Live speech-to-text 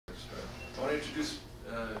want to introduce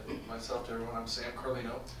myself to everyone. I'm Sam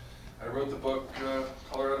Carlino. I wrote the book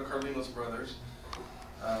Colorado Carlino's Brothers.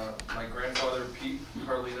 My grandfather Pete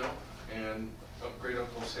Carlino and great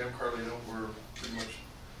uncle Sam Carlino were pretty much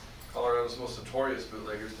Colorado's most notorious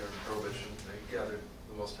bootleggers during Prohibition. They gathered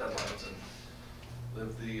the most headlines and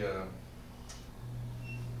lived the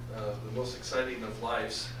most exciting of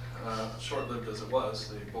lives, short-lived as it was.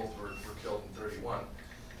 They both were killed in '31.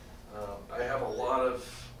 I have a lot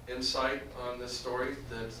of insight on this story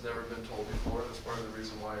that's never been told before. That's part of the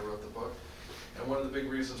reason why I wrote the book. And one of the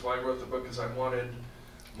big reasons why I wrote the book is I wanted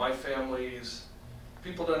my family's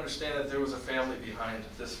people to understand that there was a family behind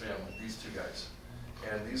this family, these two guys.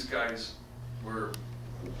 And these guys were,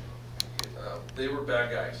 they were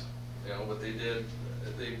bad guys. You know, what they did,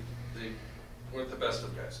 they weren't the best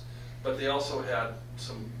of guys. But they also had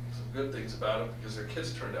some good things about them because their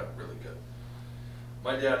kids turned out really good.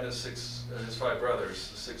 My dad and his 5 brothers,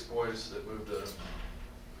 the 6 boys that moved to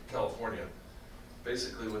California,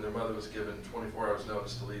 basically when their mother was given 24 hours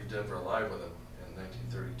notice to leave Denver alive with them in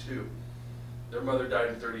 1932, their mother died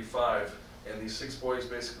in '35, and these 6 boys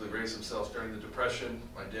basically raised themselves during the Depression.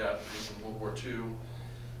 My dad was in World War II,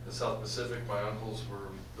 the South Pacific. My uncles were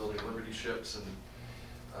building Liberty ships,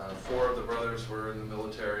 and 4 of the brothers were in the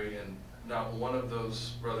military, and not one of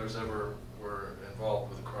those brothers ever were involved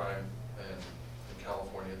with a crime. And in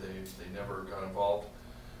California, they never got involved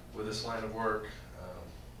with this line of work.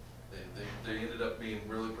 They ended up being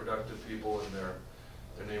really productive people in their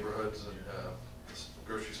neighborhoods. And this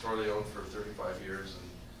grocery store they owned for 35 years and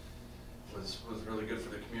was really good for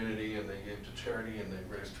the community, and they gave to charity, and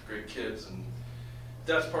they raised great kids. And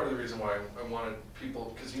that's part of the reason why I wanted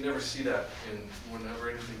people, because you never see that whenever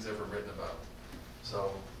anything's ever written about.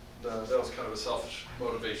 So that was kind of a selfish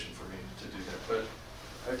motivation for me to do that. But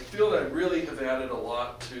I feel that I really have added a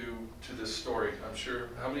lot to this story. I'm sure,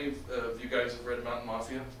 how many of you guys have read Mountain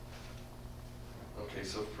Mafia? Okay,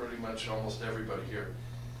 so pretty much almost everybody here.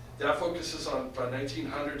 That focuses on about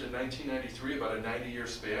 1900 to 1993, about a 90-year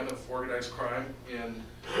span of organized crime in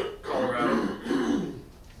Colorado.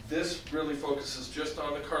 This really focuses just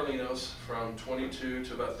on the Carlinos from 22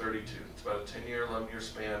 to about 32. It's about a 10-year, 11-year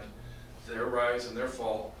span, their rise and their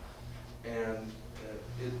fall. And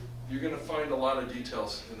you're going to find a lot of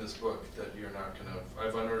details in this book that you're not going to.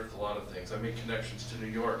 I've unearthed a lot of things. I made connections to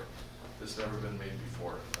New York that's never been made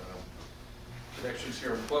before. Connections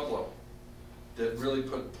here in Pueblo that really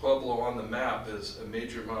put Pueblo on the map as a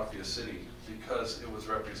major mafia city because it was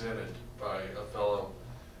represented by a fellow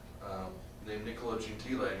named Niccolo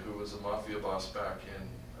Gentile, who was a mafia boss back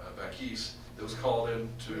east, that was called in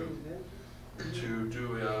to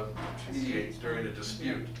mediate during a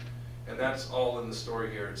dispute. And that's all in the story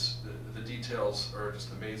here. It's the details are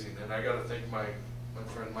just amazing. And I got to thank my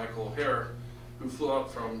friend Michael O'Hare, who flew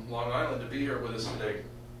out from Long Island to be here with us today.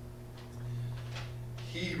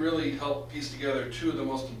 He really helped piece together 2 of the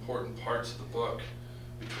most important parts of the book.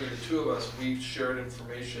 Between the 2 of us, we shared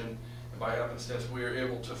information, and by happenstance, we were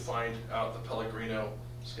able to find out the Pellegrino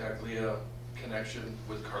Scaglia connection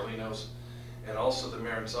with Carlinos, and also the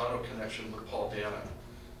Maranzano connection with Paul Danna.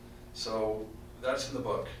 So that's in the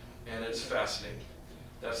book, and it's fascinating.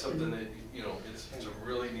 That's something that, you know, it's a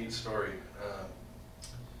really neat story.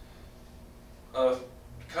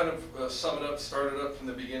 Kind of sum it up, started up from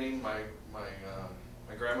the beginning. My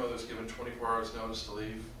grandmother was given 24 hours notice to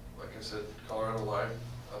leave, like I said, Colorado alive,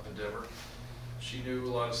 up in Denver. She knew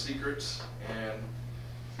a lot of secrets, and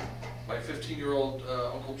my 15-year-old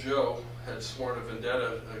Uncle Joe had sworn a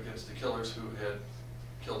vendetta against the killers who had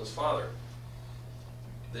killed his father.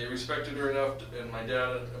 They respected her enough, and my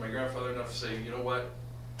dad and my grandfather enough to say, you know what,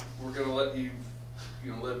 we're going to let you,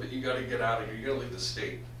 live, but you got to get out of here. You got to leave the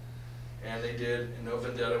state. And they did, and no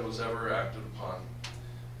vendetta was ever acted upon.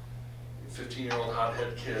 15-year-old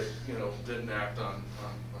hothead kid, didn't act on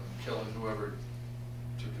killing whoever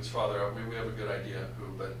took his father out. Maybe we have a good idea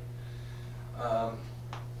who,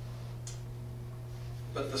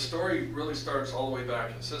 but the story really starts all the way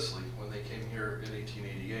back in Sicily when they came here in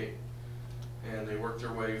 1888, and they worked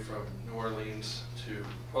their way from New Orleans to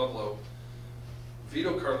Pueblo.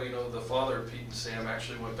 Vito Carlino, the father of Pete and Sam,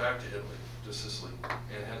 actually went back to Italy, to Sicily,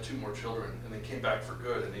 and had 2 more children, and they came back for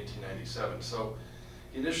good in 1897. So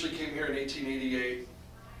he initially came here in 1888,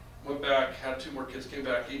 went back, had 2 more kids, came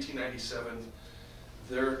back 1897.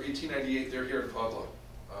 1898, they're here in Pueblo.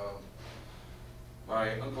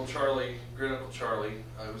 My Uncle Charlie, great Uncle Charlie,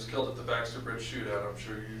 was killed at the Baxter Bridge shootout. I'm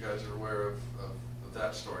sure you guys are aware of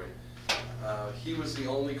that story. He was the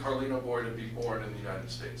only Carlino boy to be born in the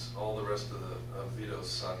United States. All the rest of Vito's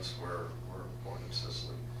sons were born in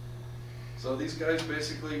Sicily. So these guys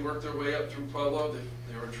basically worked their way up through Pueblo.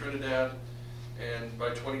 They were in Trinidad. and by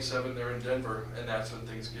 27 they're in Denver, and that's when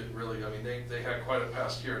things get really, I mean, they had quite a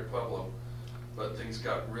past here at Pueblo, but things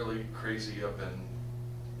got really crazy up in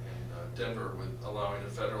Denver with allowing a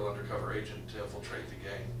federal undercover agent to infiltrate the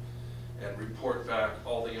gang and report back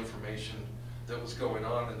all the information that was going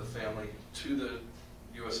on in the family to the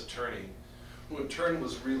U.S. attorney, who in turn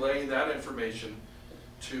was relaying that information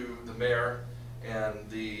to the mayor and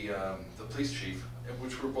the police chief,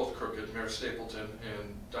 which were both crooked, Mayor Stapleton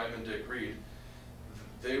and Diamond Dick Reed.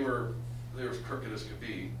 They were as crooked as could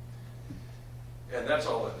be, and that's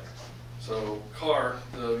all in there. So Carr,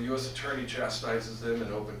 the U.S. attorney, chastises them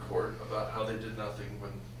in open court about how they did nothing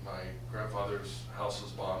when my grandfather's house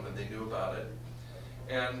was bombed, and they knew about it,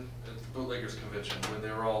 and at the Bootleggers Convention when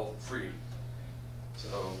they were all freed.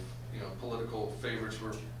 So, you know, political favors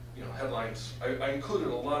were, you know, headlines. I included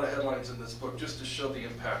a lot of headlines in this book just to show the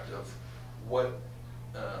impact of what,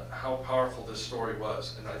 how powerful this story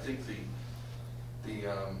was, and I think the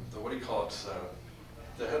what do you call it?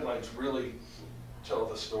 The headlines really tell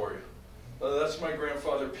the story. That's my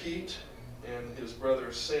grandfather Pete and his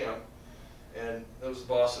brother Sam, and that was the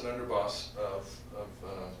boss and underboss of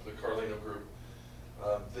the Carlino group.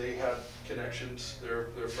 They had connections.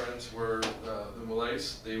 Their friends were the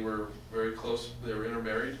Malays. They were very close. They were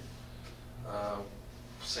intermarried.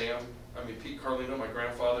 Pete Carlino, my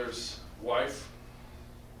grandfather's wife,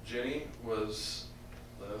 Jenny, was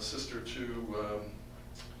the sister to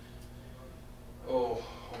oh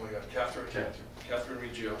my God, Catherine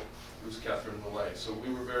Reggio, who's Catherine Malay. So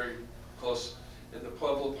we were very close. In the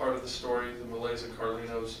Pueblo part of the story, the Malays and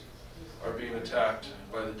Carlinos are being attacked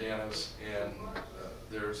by the Dannas, and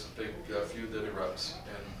there's a big feud that erupts,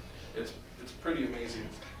 and it's pretty amazing.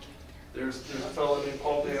 There's a fellow named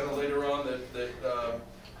Paul Danna later on that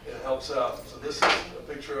helps out. So this is a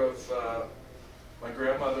picture of my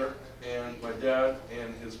grandmother and my dad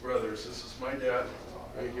and his brothers. This is my dad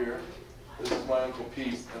right here. This is my Uncle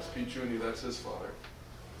Pete. That's Pete Jr., that's his father.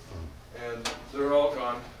 And they're all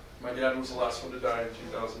gone. My dad was the last one to die in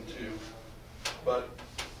 2002. But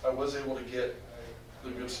I was able to get the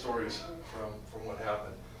good stories from what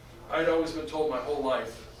happened. I'd always been told my whole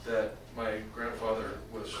life that my grandfather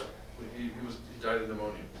he died of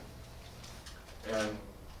pneumonia. And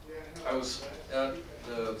I was at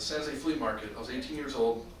the San Jose Flea Market. I was 18 years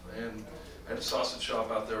old, and I had a sausage shop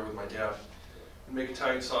out there with my dad. We make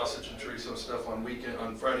Italian sausage and chorizo stuff on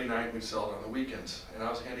Friday night. We sell it on the weekends, and I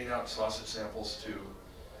was handing out sausage samples to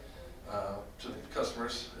the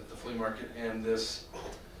customers at the flea market. And this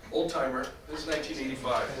old timer, this is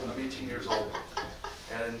 1985. I'm 18 years old,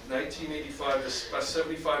 and in 1985, this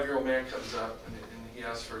 75-year-old man comes up and he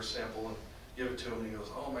asks for a sample and give it to him. And he goes,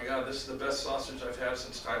 "Oh my God, this is the best sausage I've had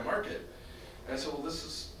since Thai Market." And I said, "Well, this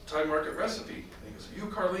is Thai Market recipe." And he goes, "You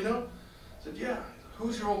Carlino?" I said, "Yeah."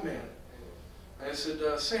 "Who's your old man?" I said,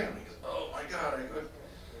 "Sam." He goes, "Oh my God,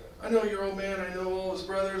 I know your old man. I know all his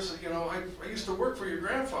brothers. You know, I used to work for your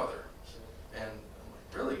grandfather." And I'm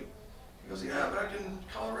like, "Really?" He goes, "Yeah, back in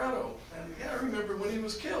Colorado. And yeah, I remember when he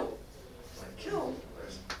was killed." I'm like, "Killed?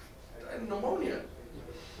 I had pneumonia."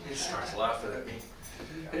 And he starts laughing at me.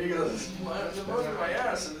 And he goes, "Pneumonia in my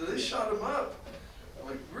ass, and they shot him up." I'm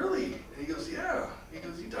like, "Really?" And he goes, "Yeah." He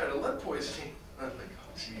goes, "He died of lead poisoning." I'm like,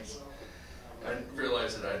 "Oh, jeez." I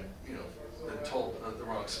realized that I'd, been told the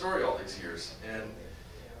wrong story all these years.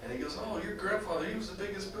 And he goes, "Oh, your grandfather, he was the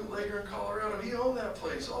biggest bootlegger in Colorado. He owned that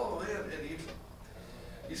place. Oh, man." And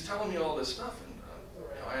he's telling me all this stuff. And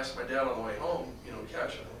I asked my dad on the way home,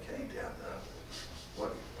 catch him. Like, "Hey, Dad,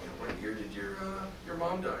 what year did your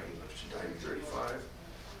mom die?" "She died in 35.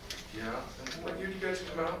 "Yeah." "And what year did you guys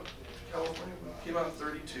come out to California?" "We came out in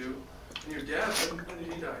 32. "And your dad, when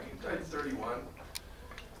did he die?" "He died in 31.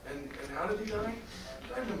 And how did he die?" "He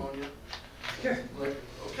died of pneumonia." I'm like,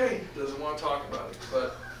 okay, doesn't want to talk about it.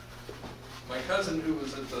 But my cousin, who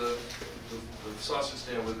was at the sausage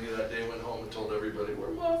stand with me that day, went home and told everybody,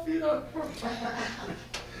 "We're mafia."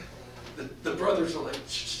 The brothers are like,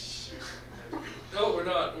 "Shh. No, we're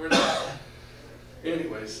not.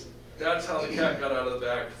 Anyways, that's how the cat got out of the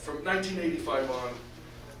bag. From 1985 on,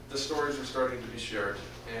 the stories were starting to be shared,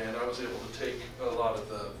 and I was able to take a lot of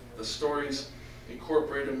the stories,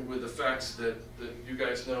 incorporate them with the facts that you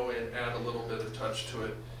guys know, and add a little bit of touch to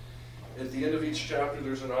it. At the end of each chapter,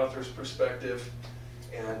 there's an author's perspective,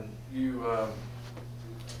 and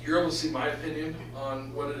you're able to see my opinion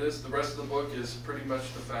on what it is. The rest of the book is pretty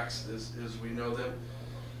much the facts as we know them,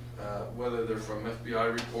 whether they're from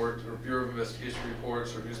FBI reports or Bureau of Investigation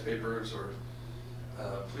reports or newspapers or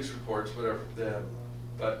police reports, whatever.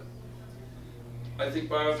 But I think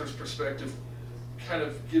my author's perspective kind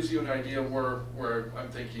of gives you an idea where I'm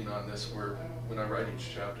thinking on this, where when I write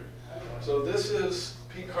each chapter. So this is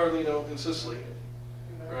Pete Carlino in Sicily,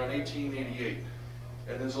 around 1888,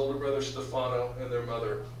 and his older brother Stefano and their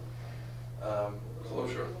mother,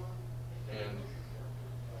 Closure. And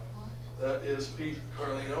that is Pete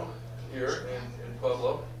Carlino here in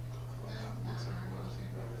Pueblo.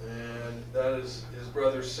 And that is his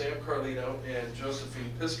brother Sam Carlino and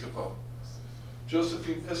Josephine Piscopo.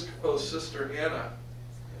 Josephine Piscopo's sister Anna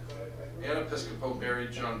Piscopo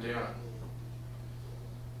married John Danna.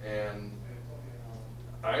 And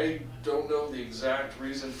I don't know the exact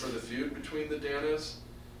reason for the feud between the Dannas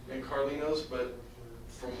and Carlinos, but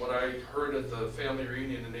from what I heard at the family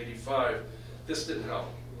reunion in '85, this didn't help.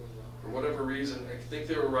 For whatever reason, I think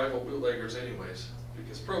they were rival bootleggers anyways,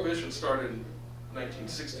 because Prohibition started in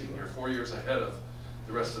 1916, or 4 years ahead of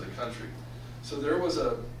the rest of the country. So there was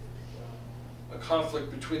a conflict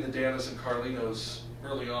between the Dannas and Carlinos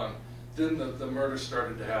early on. Then the murder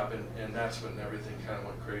started to happen, and that's when everything kind of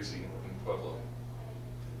went crazy in Pueblo.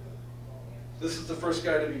 This is the first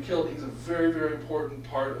guy to be killed. He's a very, very important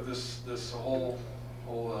part of this whole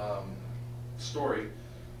story.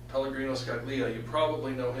 Pellegrino Scaglia. You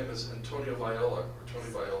probably know him as Antonio Viola, or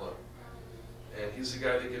Tony Viola. And he's the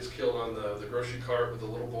guy that gets killed on the grocery cart with the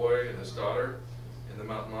little boy and his daughter in the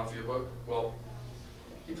Mountain Mafia book. Well,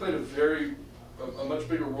 he played a much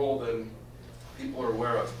bigger role than people are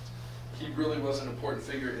aware of. He really was an important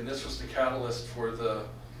figure, and this was the catalyst for the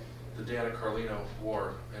Danna-Carlino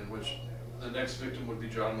war, in which the next victim would be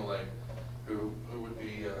John Millay, who would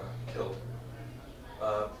be killed.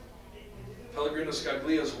 Pellegrino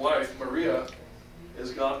Scaglia's wife, Maria,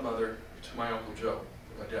 is godmother to my Uncle Joe,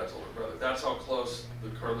 my dad's older brother. That's how close the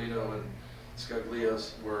Carlino and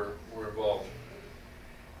Scaglias were involved.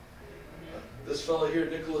 This fellow here,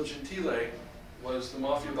 Nicola Gentile, was the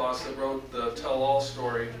mafia boss that wrote the Tell-All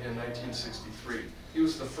story in 1963. He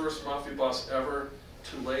was the first mafia boss ever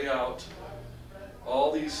to lay out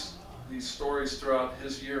all these stories throughout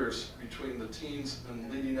his years between the teens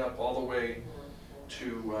and leading up all the way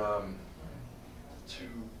to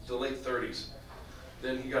the late 30s.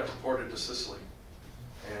 Then he got deported to Sicily,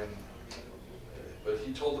 but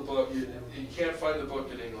he told the book, you can't find the book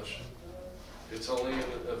in English. It's only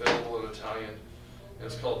available in Italian. And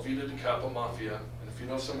it's called Vita di Capo Mafia. And if you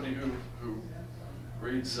know somebody who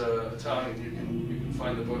reads Italian, you can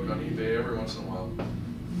find the book on eBay every once in a while,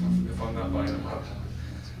 if I'm not buying them up.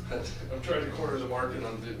 I'm trying to corner the market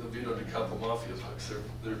on the Vita di Capo Mafia books.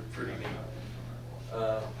 They're pretty neat.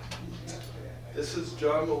 This is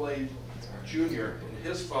John Millay Jr., and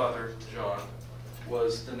his father, John,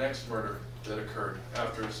 was the next murder that occurred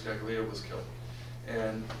after Scaglia was killed.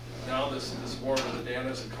 And now this war with the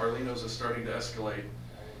Dannas and Carlinos is starting to escalate,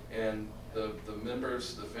 and the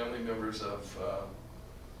family members of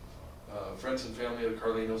friends and family of the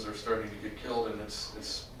Carlinos are starting to get killed, and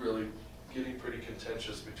it's really getting pretty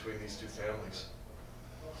contentious between these two families.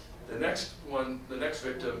 The next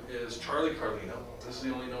victim is Charlie Carlino. This is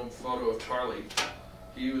the only known photo of Charlie.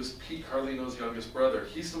 He was Pete Carlino's youngest brother.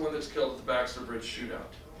 He's the one that's killed at the Baxter Bridge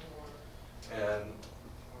shootout. And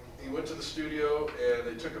he went to the studio and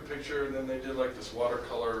they took a picture, and then they did like this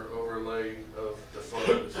watercolor overlay of the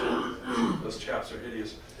photo. Those chaps are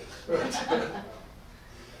hideous.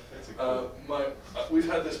 We've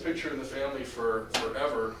had this picture in the family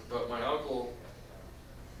forever, but my uncle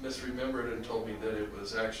misremembered and told me that it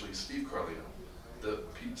was actually Steve Carlino,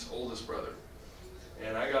 Pete's oldest brother.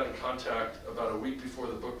 And I got in contact about a week before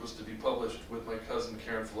the book was to be published with my cousin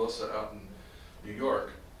Karen Filosa out in New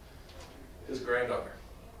York, his granddaughter.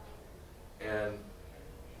 And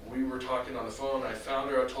we were talking on the phone. I found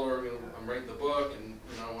her. I told her I'm writing the book, and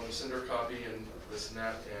I want to send her a copy and this and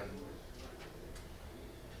that. And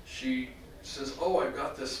she says, "Oh, I've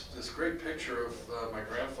got this great picture of my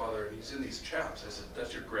grandfather, and he's in these chaps." I said,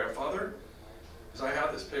 "That's your grandfather?" Because I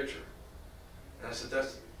have this picture. And I said,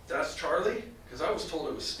 "That's Charlie?" Because I was told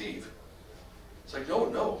it was Steve. It's like,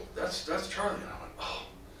 no, that's Charlie. And I went, "Oh,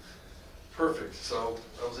 perfect." So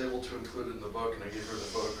I was able to include it in the book, and I gave her the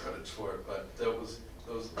photo credits for it. But that was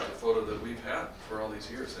the photo that we've had for all these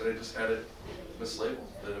years, and I just had it mislabeled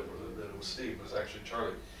that it was Steve. It was actually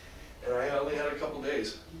Charlie. And I only had a couple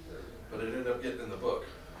days, but it ended up getting in the book.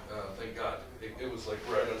 Thank God. It was like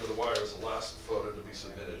right under the wire. It was the last photo to be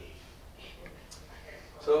submitted.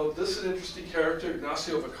 So this is an interesting character,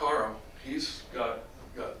 Ignacio Vaccaro. He's got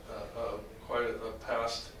quite a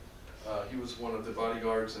past. He was one of the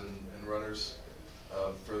bodyguards and runners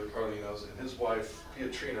for the Carlinos, and his wife,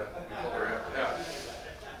 Pietrina, we call her Aunt Pat.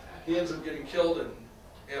 He ends up getting killed, and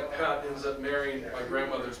Aunt Pat ends up marrying my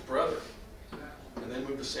grandmother's brother, and they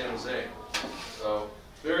moved to San Jose. So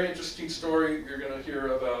Very interesting story you're going to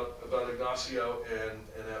hear about Ignacio and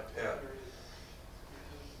Aunt Pat.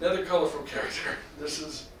 Another colorful character.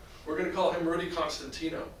 We're going to call him Rudy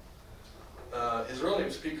Constantino. His real name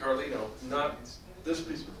is Pete Carlino, not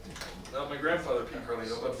my grandfather Pete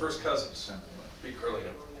Carlino, but first cousins, Pete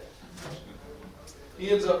Carlino.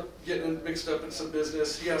 He ends up getting mixed up in some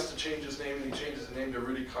business. He has to change his name, and he changes his name to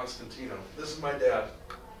Rudy Constantino. This is my dad,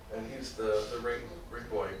 and he's the ring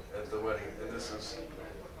boy at the wedding, and this is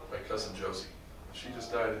my cousin Josie. She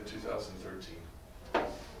just died in 2013.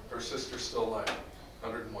 Her sister's still alive,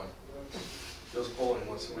 101. Goes bowling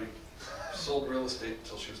once a week. Sold real estate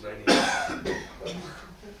until she was 98.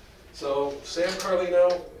 So Sam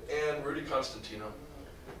Carlino and Rudy Constantino.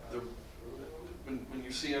 When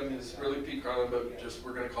you see him, it's really Pete Carlino, but just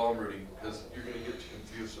we're going to call him Rudy because you're going to get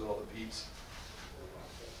confused with all the Pete's.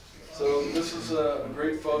 So this is a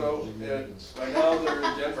great photo, and by now they're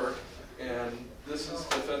in Denver, and this is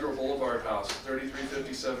the Federal Boulevard house,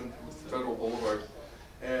 3357 Federal Boulevard.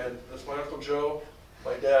 And that's my Uncle Joe,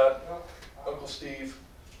 my dad, Uncle Steve,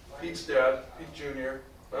 Pete's dad, Pete Jr.,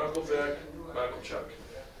 my Uncle Vic, my Uncle Chuck.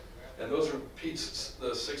 And those are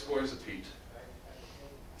the 6 boys of Pete.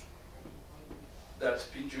 That's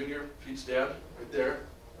Pete Jr., Pete's dad, right there.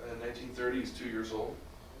 In 1930, he's 2 years old.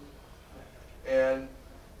 And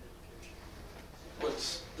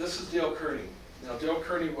this is Dale Kearney. Now, Dale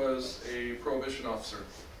Kearney was a prohibition officer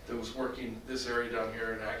that was working this area down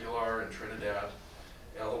here in Aguilar and Trinidad,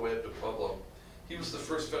 and all the way up to Pueblo. He was the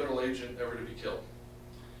first federal agent ever to be killed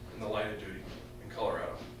in the line of duty in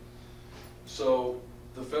Colorado. So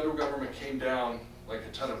the federal government came down like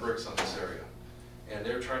a ton of bricks on this area, and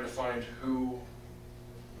they're trying to find who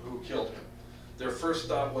killed him. Their first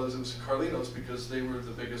thought was it was Carlinos because they were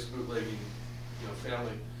the biggest bootlegging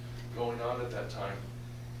family going on at that time.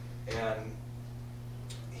 And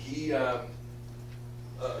he,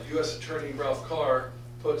 U.S. Attorney Ralph Carr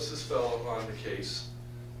puts this fellow on the case.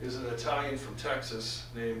 Is an Italian from Texas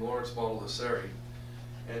named Lawrence Baldassari,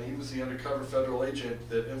 and he was the undercover federal agent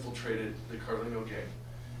that infiltrated the Carlino gang.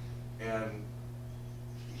 And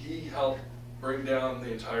he helped bring down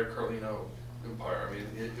the entire Carlino empire. I mean,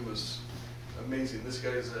 it was amazing. This guy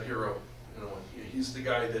is a hero. He's the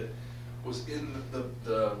guy that was in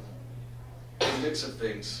the mix of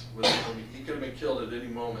things. He could have been killed at any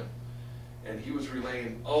moment, and he was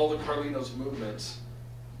relaying all the Carlino's movements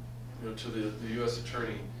to the U.S.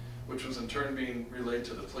 attorney, which was in turn being relayed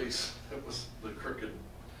to the police. It was the crooked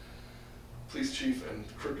police chief and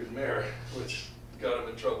crooked mayor, which got him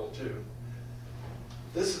in trouble too.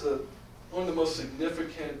 This is one of the most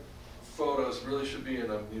significant photos, really should be in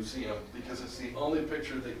a museum, because it's the only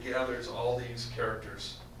picture that gathers all these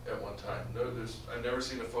characters at one time. I've never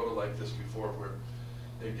seen a photo like this before where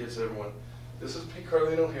it gets everyone. This is Pete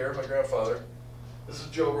Carlino here, my grandfather. This is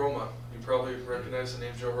Joe Roma. You probably recognize the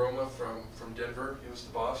name Joe Roma from Denver. He was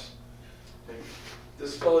the boss. And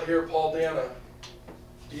this fellow here, Paul Danna,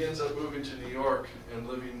 he ends up moving to New York and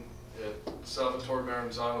living at Salvatore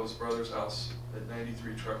Maranzano's brother's house at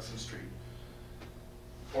 93 Truxtun Street.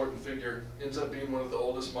 Important figure. Ends up being one of the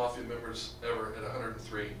oldest mafia members ever at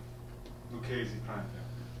 103. Lucchese crime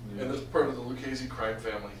family. Yeah. And that's part of the Lucchese crime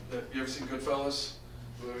family. You ever seen Goodfellas?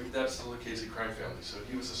 That's the Lucchese crime family. So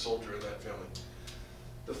he was a soldier in that family.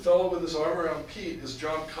 The fellow with his arm around Pete is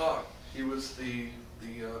John Cobb. He was the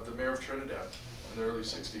mayor of Trinidad in the early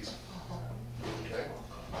 60s. Okay.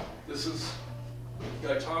 This is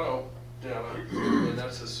Gaetano Danna, and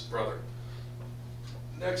that's his brother.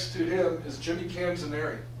 Next to him is Jimmy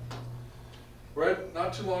Canzaneri. Right,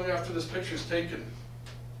 not too long after this picture is taken,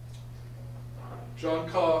 John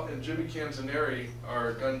Caw and Jimmy Canzaneri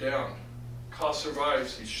are gunned down. Caw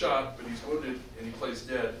survives, he's shot, but he's wounded and he plays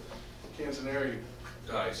dead. Canzaneri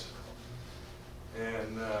dies.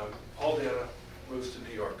 And Paul Danna moves to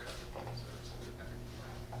New York.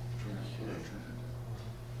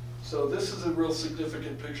 So this is a real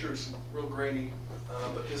significant picture, it's real grainy,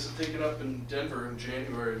 but this is taken up in Denver in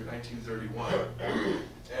January of 1931.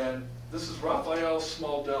 And this is Raphael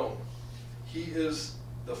Smaldone. He is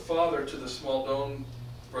the father to the Smaldone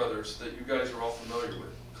brothers that you guys are all familiar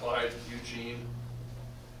with. Clyde, Eugene,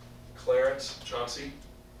 Clarence, Chauncey,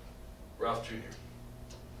 Ralph Jr.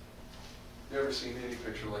 Never seen any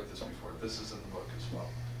picture like this before. This is in the book as well.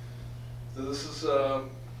 So this is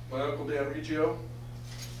my Uncle Dan Reggio,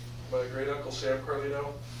 my great uncle Sam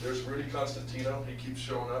Carlino. There's Rudy Constantino, he keeps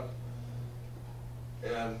showing up.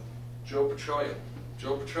 And Joe Petralia.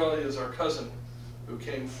 Joe Petralia is our cousin who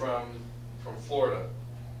came from Florida.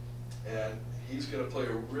 And he's going to play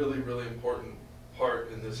a really, really important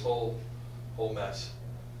part in this whole mess.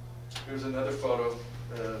 Here's another photo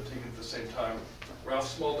taken at the same time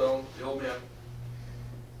Ralph Smaldone, the old man,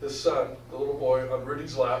 his son, the little boy, on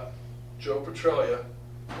Rudy's lap, Joe Petralia,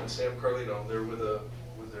 and Sam Carlino. They're with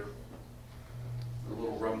their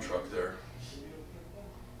little rum truck there.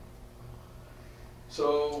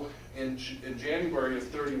 So in January of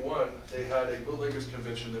 '31, they had a bootleggers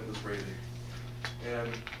convention that was raided, and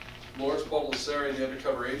Lawrence Baldessari, the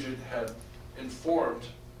undercover agent, had informed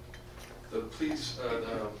the police,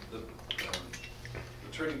 the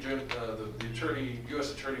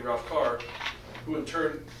U.S. Attorney Ralph Carr, who in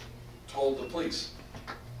turn told the police.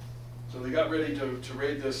 So they got ready to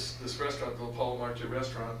raid this restaurant, the Apollo Marte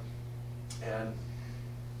restaurant, and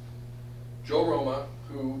Joe Roma,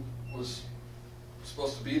 who was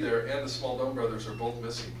supposed to be there, and the Smaldone brothers are both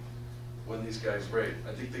missing when these guys raid.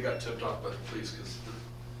 I think they got tipped off by the police because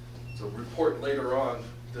it's a report later on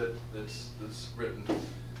that's written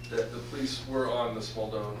that the police were on the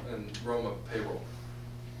Smaldone and Roma payroll.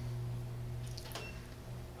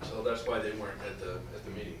 So that's why they weren't at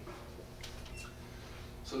the meeting.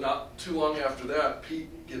 So not too long after that,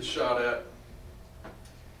 Pete gets shot at.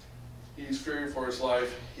 He's fearing for his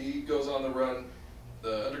life. He goes on the run.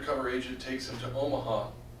 The undercover agent takes him to Omaha,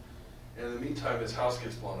 and in the meantime, his house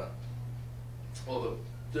gets blown up. Well,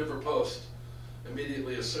 the Denver Post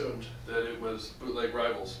immediately assumed that it was bootleg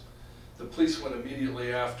rivals. The police went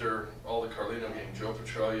immediately after all the Carlino gang, Joe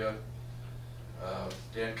Petralia,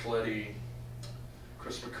 Dan Coletti,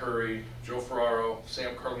 Chris McCurry, Joe Ferraro,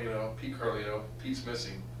 Sam Carlino, Pete Carlino. Pete's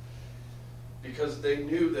missing, because they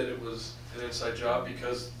knew that it was an inside job,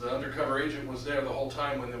 because the undercover agent was there the whole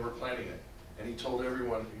time when they were planning it. And he told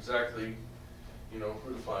everyone exactly, who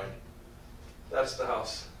to find. That's the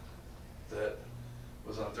house that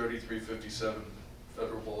was on 3357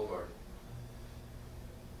 Federal Boulevard.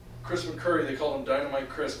 Chris McCurry, they call him Dynamite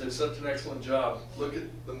Chris, did such an excellent job. Look at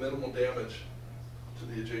the minimal damage to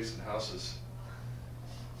the adjacent houses.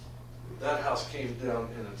 That house came down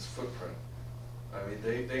in its footprint. I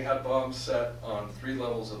mean, they had bombs set on 3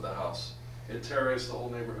 levels of the house. It terrorized the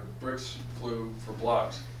whole neighborhood. Bricks flew for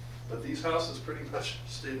blocks. But these houses pretty much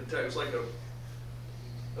stayed intact. It's like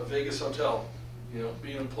a Vegas hotel,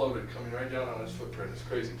 being imploded, coming right down on its footprint. It's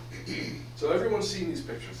crazy. So everyone's seen these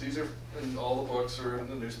pictures. These are in all the books or in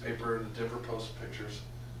the newspaper, the Denver Post pictures.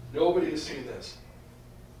 Nobody has seen this.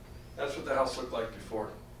 That's what the house looked like before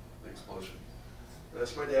the explosion. And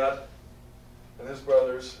that's my dad and his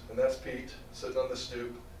brothers, and that's Pete sitting on the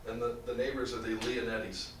stoop, and the neighbors are the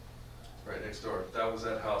Leonettis right next door. That was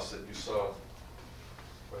that house that you saw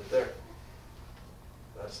right there.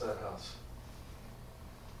 That's that house.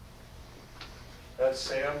 That's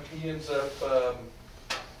Sam. He ends up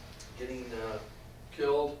getting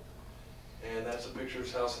killed, and that's a picture of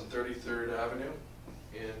his house on 33rd Avenue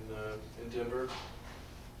in Denver.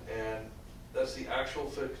 And that's the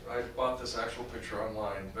actual I bought this actual picture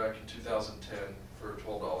online back in 2010 for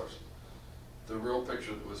 $12. The real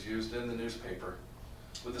picture that was used in the newspaper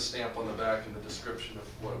with a stamp on the back and the description of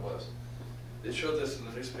what it was. They showed this in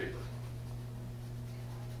the newspaper.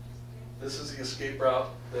 This is the escape route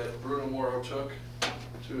that Bruno Moro took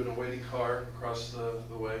to an awaiting car across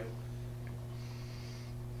the way.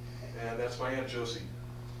 And that's my Aunt Josie.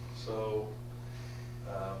 So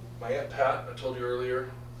my Aunt Pat, I told you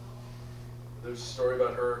earlier, there's a story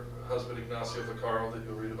about her husband Ignacio Vaccaro that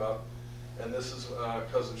you'll read about. And this is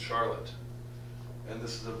cousin Charlotte. And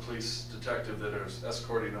this is a police detective that is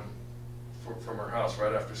escorting him from her house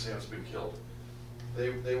right after Sam's been killed.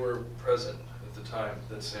 They were present at the time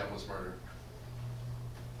that Sam was murdered.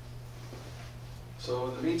 So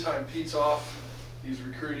in the meantime, Pete's off. He's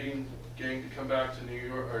recruiting gang to come back to New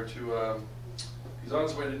York, or he's on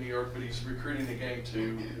his way to New York, but he's recruiting a gang to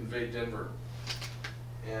invade Denver.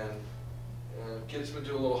 And gets him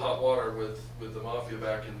into a little hot water with the mafia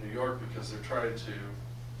back in New York, because they're trying to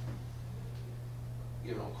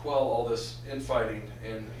quell all this infighting.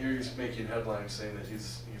 And here he's making headlines saying that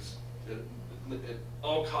he's at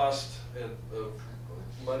all cost of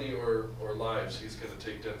money or lives, he's going to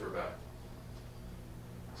take Denver back.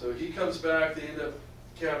 So he comes back. They end up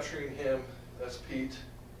capturing him. That's Pete.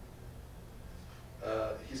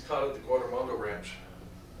 He's caught at the Guardamondo Ranch.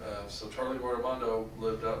 So Charlie Guardamondo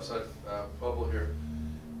lived outside Pueblo here,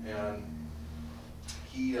 and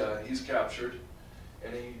he's captured,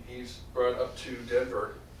 and he's brought up to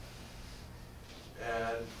Denver,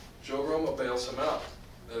 and Joe Roma bails him out.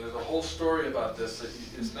 There's a whole story about this that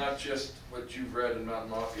is not just what you've read in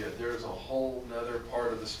Mountain Mafia. There's a whole other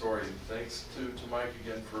part of the story. Thanks to Mike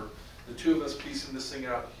again for the two of us piecing this thing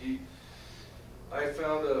out. I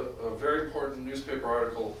found a very important newspaper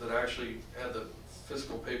article that actually had the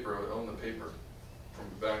physical paper, I owned the paper from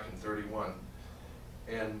back in '31.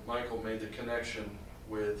 And Michael made the connection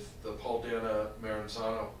with the Paul Danna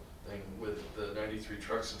Maranzano thing with the 93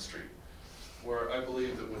 Truxton Street, where I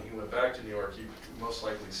believe that when he went back to New York, he most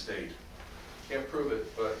likely stayed. Can't prove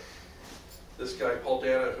it, but this guy, Paul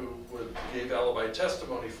Danna, who gave alibi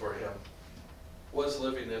testimony for him, was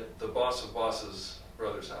living at the boss of bosses'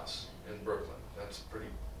 brother's house in Brooklyn. That's pretty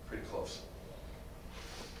close.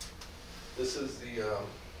 This is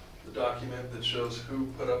the document that shows who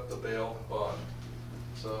put up the bail and bond.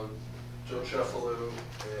 So Joe Cefalù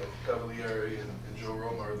and Cavalieri and Joe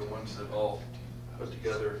Roma are the ones that all put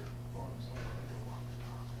together.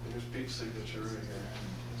 Here's Pete's signature right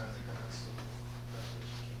here.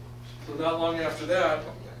 So not long after that,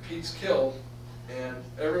 Pete's killed, and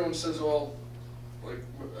everyone says, well, like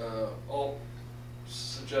all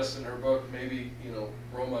suggests in her book, maybe, you know,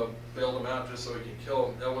 Roma bailed him out just so he could kill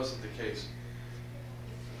him. That wasn't the case.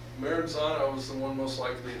 Maranzano was the one most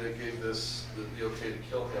likely that gave this the okay to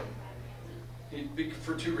kill him.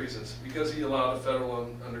 For two reasons. Because he allowed a federal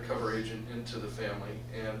undercover agent into the family,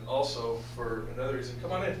 and also for another reason.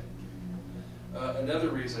 Come on in. Another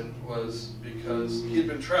reason was because he had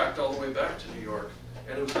been tracked all the way back to New York,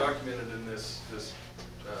 and it was documented in this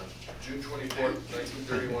June 24th,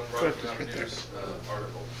 1931 Rocky Mountain News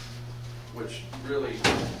article, which really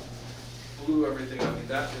blew everything. I mean,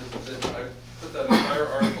 I put that entire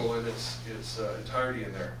article in its entirety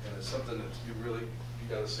in there, and it's something that you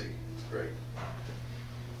got to see. It's great.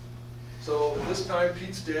 So at this time,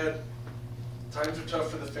 Pete's dead. Times are tough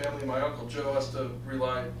for the family. My Uncle Joe has to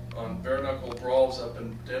rely on bare knuckle brawls up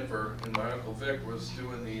in Denver, and my Uncle Vic was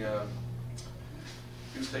doing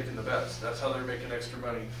he was taking the bets. That's how they're making extra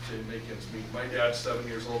money to make ends meet. My dad's 7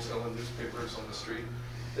 years old selling newspapers on the street.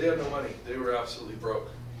 They had no money. They were absolutely broke.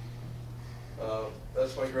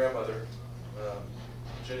 That's my grandmother,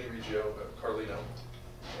 Jenny Reggio Carlino,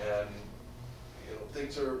 and you know,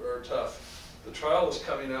 things are tough. The trial is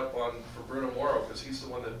coming up for Bruno Moro because he's the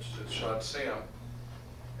one that shot Sam,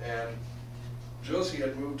 and Josie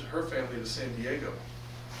had moved her family to San Diego,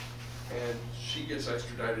 and she gets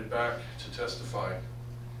extradited back to testify,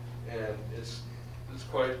 and it's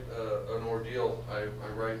quite an ordeal. I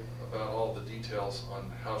write about all the details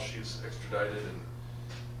on how she's extradited and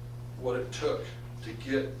what it took to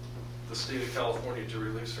get the state of California to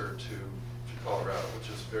release her to Colorado, which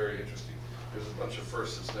is very interesting. There's a bunch of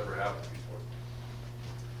firsts that's never happened before.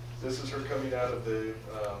 This is her coming out of the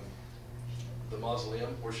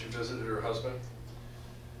mausoleum where she visited her husband,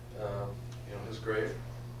 you know, his grave.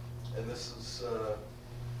 And this is a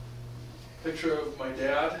picture of my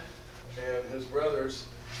dad and his brothers,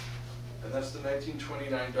 and that's the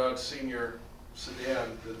 1929 Dodge Senior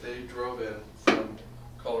sedan that they drove in from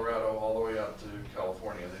Colorado all the way out to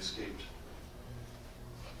California. They escaped.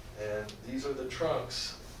 And these are the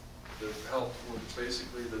trunks that helped with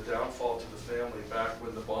basically the downfall to the family back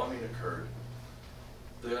when the bombing occurred.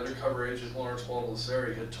 The undercover agent Lawrence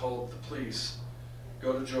Baldessari had told the police,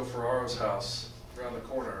 go to Joe Ferraro's house around the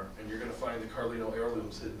corner and you're going to find the Carlino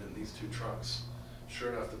heirlooms hidden in these two trunks.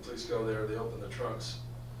 Sure enough, the police go there, they open the trunks,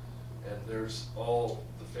 and there's all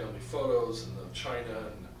the family photos and the china,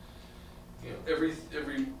 and you know,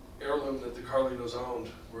 every heirloom that the Carlinos owned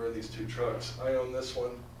were in these two trunks. I own this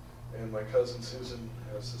one, and my cousin Susan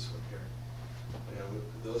has this one here. And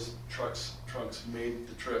those trunks made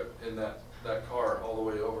the trip in that car all the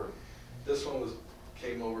way over. This one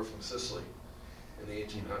came over from Sicily in the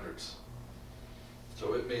 1800s.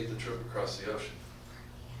 So it made the trip across the ocean.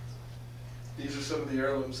 These are some of the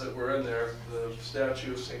heirlooms that were in there. The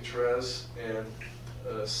statue of St. Therese and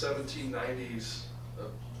 1790s,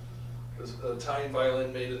 an Italian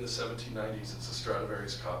violin made in the 1790s. It's a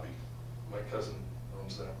Stradivarius copy. My cousin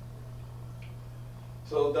owns that.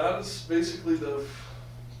 So that is basically the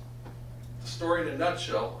story in a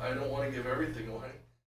nutshell. I don't want to give everything away.